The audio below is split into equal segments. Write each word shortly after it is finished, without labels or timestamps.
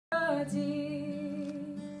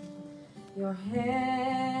melody. Your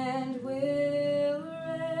hand will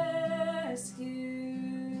rescue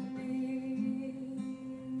me.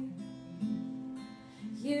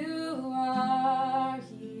 You are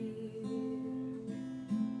here,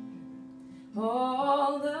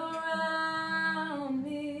 all around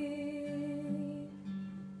me.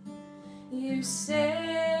 You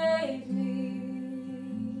save me,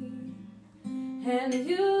 and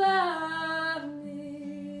you love me.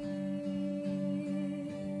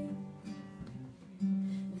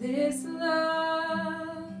 This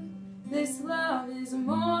love is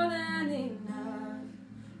more than enough,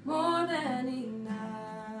 more than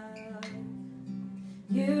enough.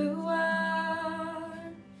 You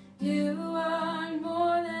are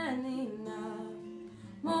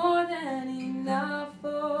more than enough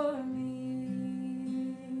for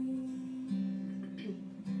me.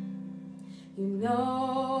 You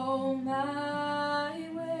know my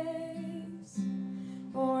ways,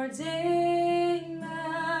 ordain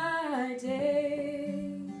my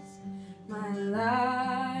days. My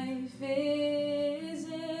life is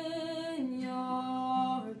in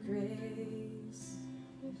your grace.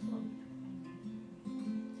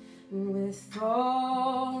 With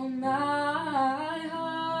all my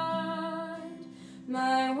heart,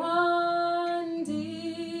 my one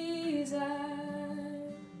desire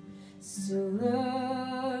is to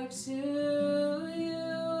look to you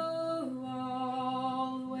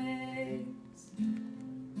always.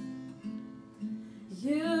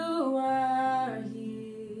 You are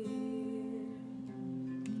here,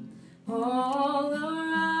 all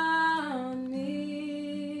around me.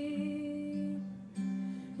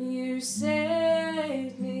 You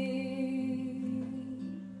saved me,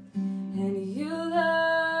 and you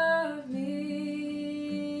love me.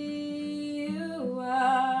 You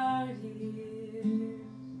are here,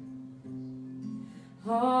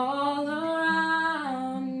 all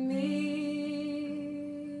around me.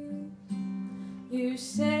 You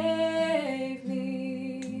saved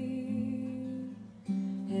me,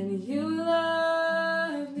 and you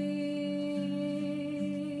love me.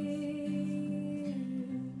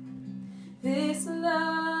 This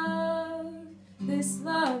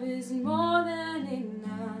love is more than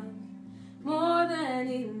enough, more than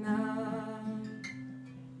enough.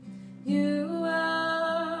 You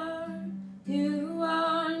are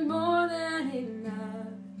more than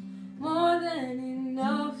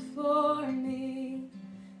enough for me.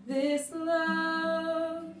 This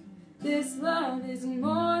love is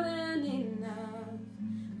more than enough,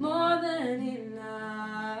 more than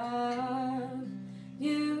enough.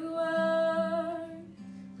 You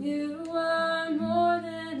are more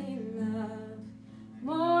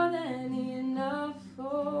than enough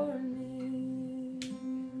for me.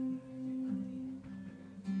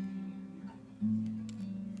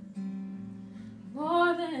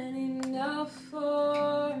 More than enough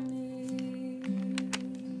for me.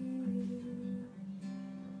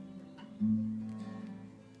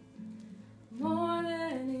 More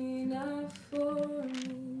than enough for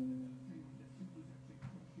me.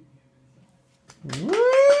 Woo!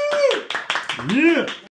 Yeah!